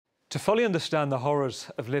To fully understand the horrors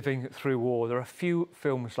of living through war, there are few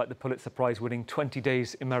films like the Pulitzer Prize-winning 20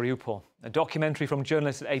 Days in Mariupol, a documentary from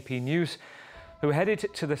journalists at AP News who headed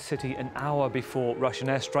to the city an hour before Russian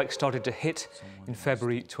airstrikes started to hit in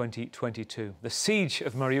February 2022. The siege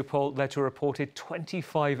of Mariupol led to a reported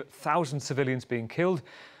 25,000 civilians being killed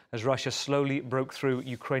as Russia slowly broke through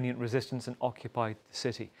Ukrainian resistance and occupied the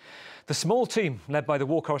city. The small team, led by the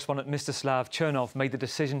war correspondent Mstyslav Chernov, made the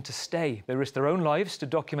decision to stay. They risked their own lives to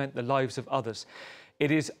document the lives of others.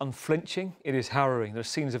 It is unflinching, it is harrowing. There are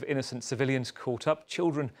scenes of innocent civilians caught up,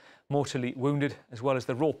 children mortally wounded, as well as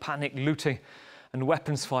the raw panic, looting and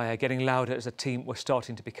weapons fire getting louder as the team were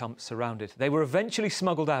starting to become surrounded. They were eventually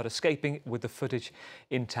smuggled out, escaping with the footage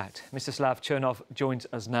intact. Mstyslav Chernov joins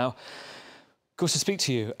us now. Good to speak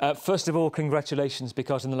to you. First of all, congratulations,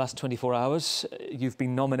 because in the last 24 hours, you've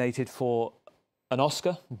been nominated for an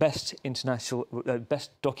Oscar, Best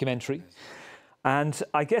Documentary. And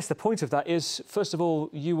I guess the point of that is, first of all,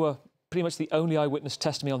 you were pretty much the only eyewitness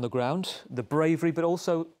testimony on the ground, the bravery, but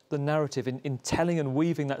also the narrative in telling and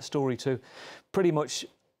weaving that story to pretty much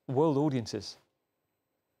world audiences.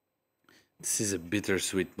 This is a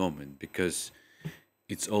bittersweet moment, because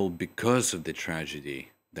it's all because of the tragedy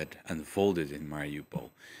that unfolded in Mariupol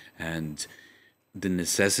and the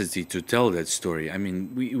necessity to tell that story. I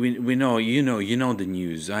mean, we know, you know the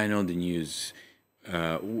news, I know the news.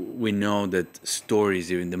 We know that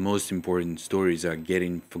stories, even the most important stories, are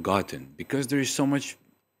getting forgotten because there is so much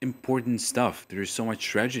important stuff. There is so much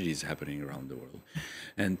tragedies happening around the world.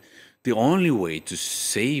 And the only way to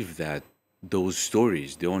save those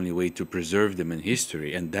stories, the only way to preserve them in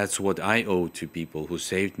history, and that's what I owe to people who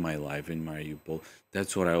saved my life in Mariupol.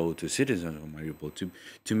 That's what I owe to citizens of Mariupol,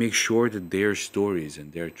 to make sure that their stories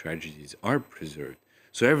and their tragedies are preserved.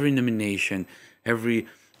 So every nomination, every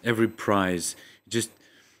prize just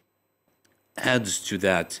adds to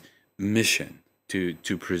that mission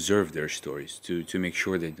to preserve their stories, to make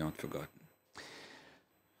sure they're not forgotten.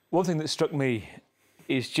 One thing that struck me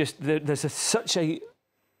is just that there's such a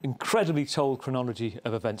incredibly told chronology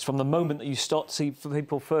of events from the moment that you start to see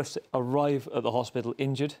people first arrive at the hospital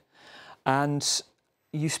injured, and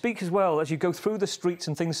you speak as well as you go through the streets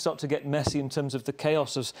and things start to get messy in terms of the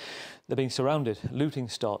chaos as they're being surrounded. Looting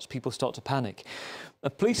starts, people start to panic. A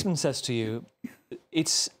policeman says to you,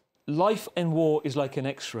 it's life in war is like an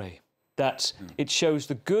X-ray, that it shows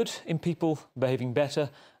the good in people behaving better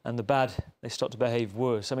and the bad, they start to behave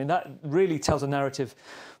worse. I mean, that really tells a narrative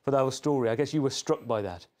for the whole story. I guess you were struck by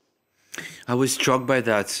that. I was struck by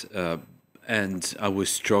that, and I was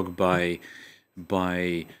struck by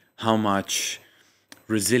how much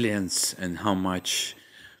resilience and how much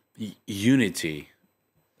unity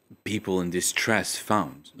people in distress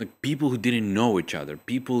found. Like people who didn't know each other,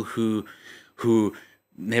 people who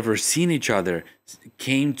never seen each other,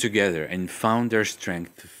 came together and found their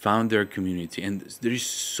strength, found their community, and there is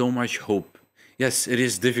so much hope. Yes, it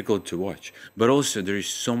is difficult to watch, but also there is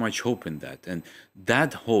so much hope in that, and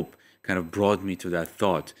that hope kind of brought me to that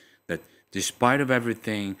thought that despite of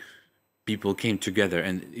everything, people came together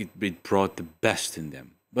and it brought the best in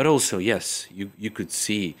them. But also, yes, you could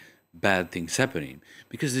see bad things happening,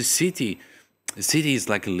 because the city is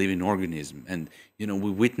like a living organism, and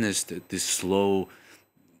we witnessed this slow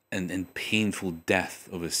and painful death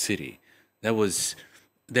of a city. That was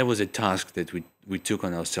a task that we took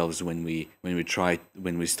on ourselves when we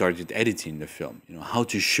started editing the film. How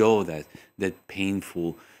to show that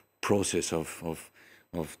painful process of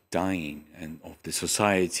dying and of the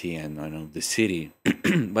society and of the city.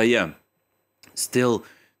 But yeah, still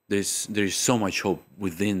there's so much hope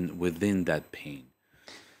within that pain.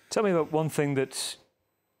 Tell me about one thing that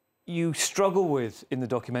you struggle with in the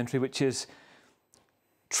documentary, which is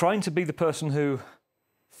trying to be the person who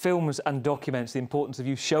films and documents the importance of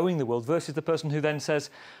you showing the world versus the person who then says,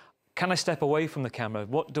 can I step away from the camera?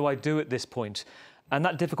 What do I do at this point? And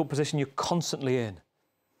that difficult position you're constantly in.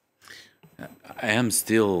 I am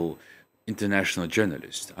still international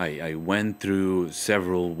journalist. I went through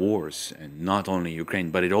several wars, and not only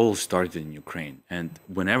Ukraine, but it all started in Ukraine. And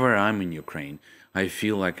whenever I'm in Ukraine, I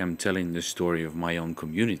feel like I'm telling the story of my own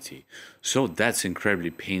community. So that's incredibly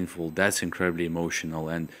painful, that's incredibly emotional,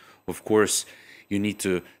 and of course you need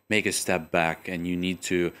to make a step back, and you need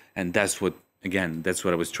to, and that's what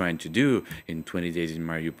I was trying to do in 20 Days in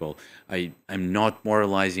Mariupol. I'm not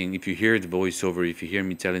moralizing. If you hear the voiceover, if you hear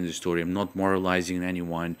me telling the story, I'm not moralizing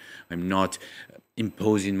anyone. I'm not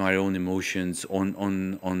imposing my own emotions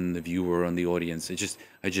on the viewer, on the audience.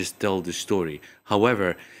 I just tell the story.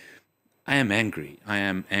 However, I am angry. I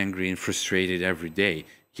am angry and frustrated every day,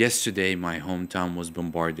 Yesterday, my hometown was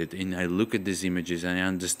bombarded, and I look at these images and I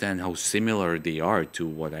understand how similar they are to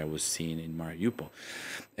what I was seeing in Mariupol.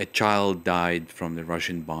 A child died from the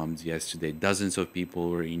Russian bombs yesterday. Dozens of people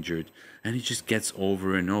were injured, and it just gets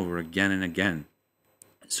over and over again and again.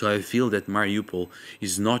 So I feel that Mariupol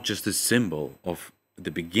is not just a symbol of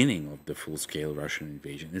the beginning of the full-scale Russian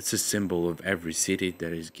invasion. It's a symbol of every city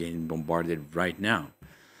that is getting bombarded right now.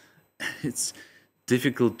 It's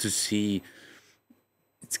difficult to see.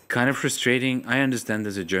 It's kind of frustrating. I understand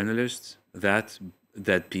as a journalist that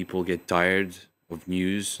people get tired of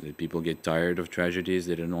news, that people get tired of tragedies,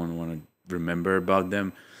 they don't want to remember about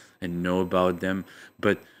them and know about them.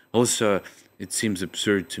 But also, it seems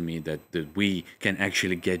absurd to me that we can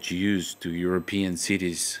actually get used to European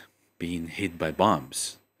cities being hit by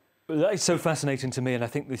bombs. That is so fascinating to me, and I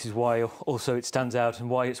think this is why also it stands out and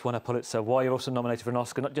why it's won a Pulitzer, why you're also nominated for an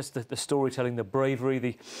Oscar, not just the storytelling, the bravery,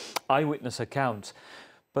 the eyewitness account,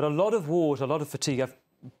 but a lot of wars, a lot of fatigue. I've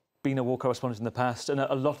been a war correspondent in the past, and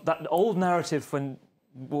a lot that old narrative when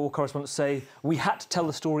war correspondents say we had to tell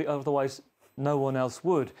the story, otherwise no one else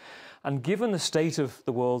would. And given the state of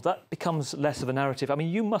the world, that becomes less of a narrative. I mean,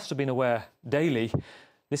 you must have been aware daily,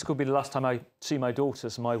 this could be the last time I see my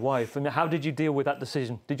daughters, my wife. And how did you deal with that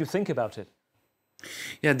decision? Did you think about it?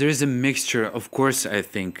 Yeah, there is a mixture. Of course, I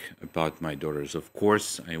think about my daughters. Of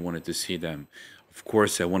course, I wanted to see them. Of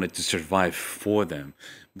course, I wanted to survive for them.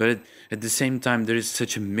 But at the same time, there is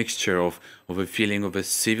such a mixture of a feeling of a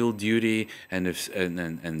civil duty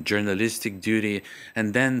and journalistic duty.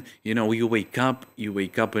 And then, you know, you wake up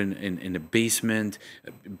in a basement,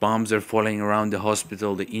 bombs are falling around the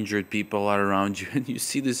hospital, the injured people are around you, and you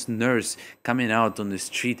see this nurse coming out on the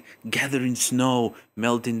street, gathering snow,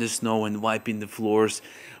 melting the snow and wiping the floors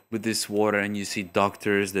with this water, and you see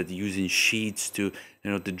doctors that using sheets to,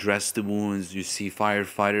 you know, to dress the wounds. You see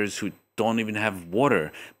firefighters who don't even have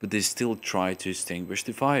water, but they still try to extinguish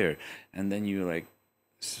the fire. And then you're like,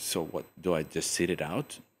 so what, do I just sit it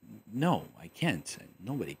out? No, I can't.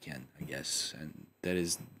 Nobody can, I guess. And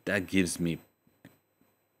that gives me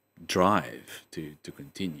drive to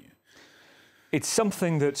continue. It's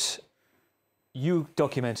something that you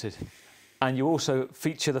documented. And you also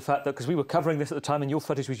feature the fact that, because we were covering this at the time and your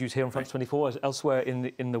footage was used here on France 24 as elsewhere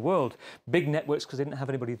in the world, big networks because they didn't have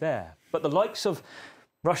anybody there. But the likes of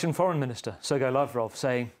Russian Foreign Minister Sergei Lavrov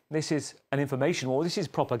saying this is an information war, this is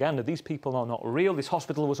propaganda, these people are not real, this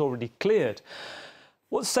hospital was already cleared.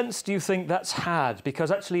 What sense do you think that's had?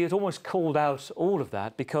 Because actually it almost called out all of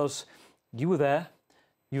that because you were there,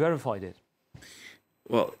 you verified it.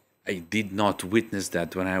 Well, I did not witness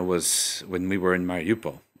that when we were in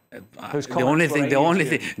Mariupol.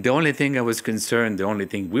 The only thing I was concerned, the only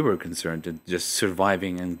thing we were concerned, is just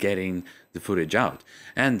surviving and getting the footage out.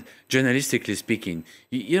 And journalistically speaking,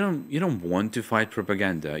 you don't want to fight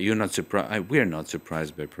propaganda. You're not surprised. We're not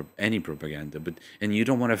surprised by any propaganda, and you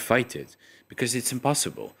don't want to fight it because it's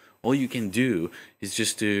impossible. All you can do is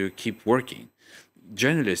just to keep working.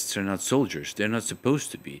 Journalists are not soldiers. They're not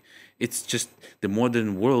supposed to be. It's just the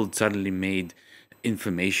modern world suddenly made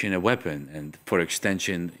information a weapon, and for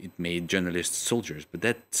extension it made journalists soldiers, but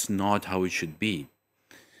that's not how it should be.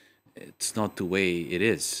 It's not the way it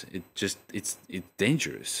is. It's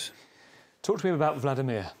dangerous. Talk to me about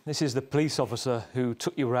Vladimir. This is the police officer who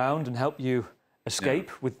took you around and helped you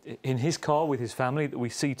escape in his car with his family that we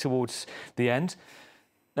see towards the end.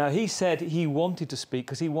 Now, he said he wanted to speak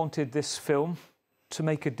because he wanted this film to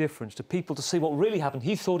make a difference, to people to see what really happened.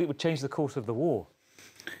 He thought it would change the course of the war.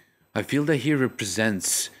 I feel that he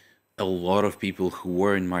represents a lot of people who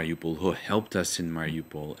were in Mariupol, who helped us in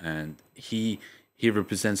Mariupol, and he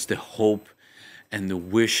represents the hope and the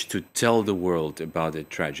wish to tell the world about the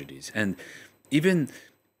tragedies. And even,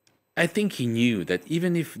 I think he knew that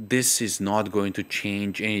even if this is not going to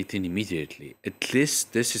change anything immediately, at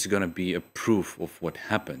least this is going to be a proof of what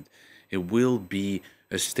happened. It will be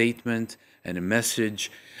a statement and a message,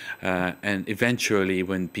 and eventually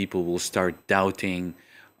when people will start doubting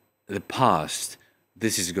the past,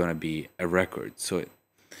 this is going to be a record. So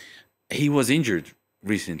he was injured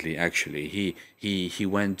recently. Actually, he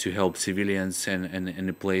went to help civilians in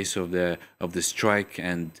the place of the strike,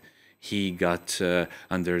 and he got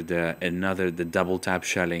under the double tap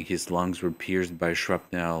shelling. His lungs were pierced by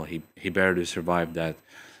shrapnel. He barely survived that,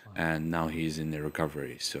 and now he's in the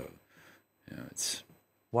recovery. So, you know, it's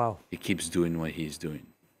wow. He keeps doing what he's doing.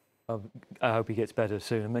 I hope he gets better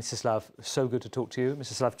soon. Mstyslav, so good to talk to you.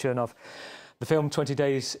 Mstyslav Chernov, the film 20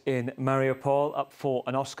 Days in Mariupol, up for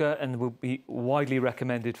an Oscar and will be widely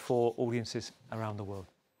recommended for audiences around the world.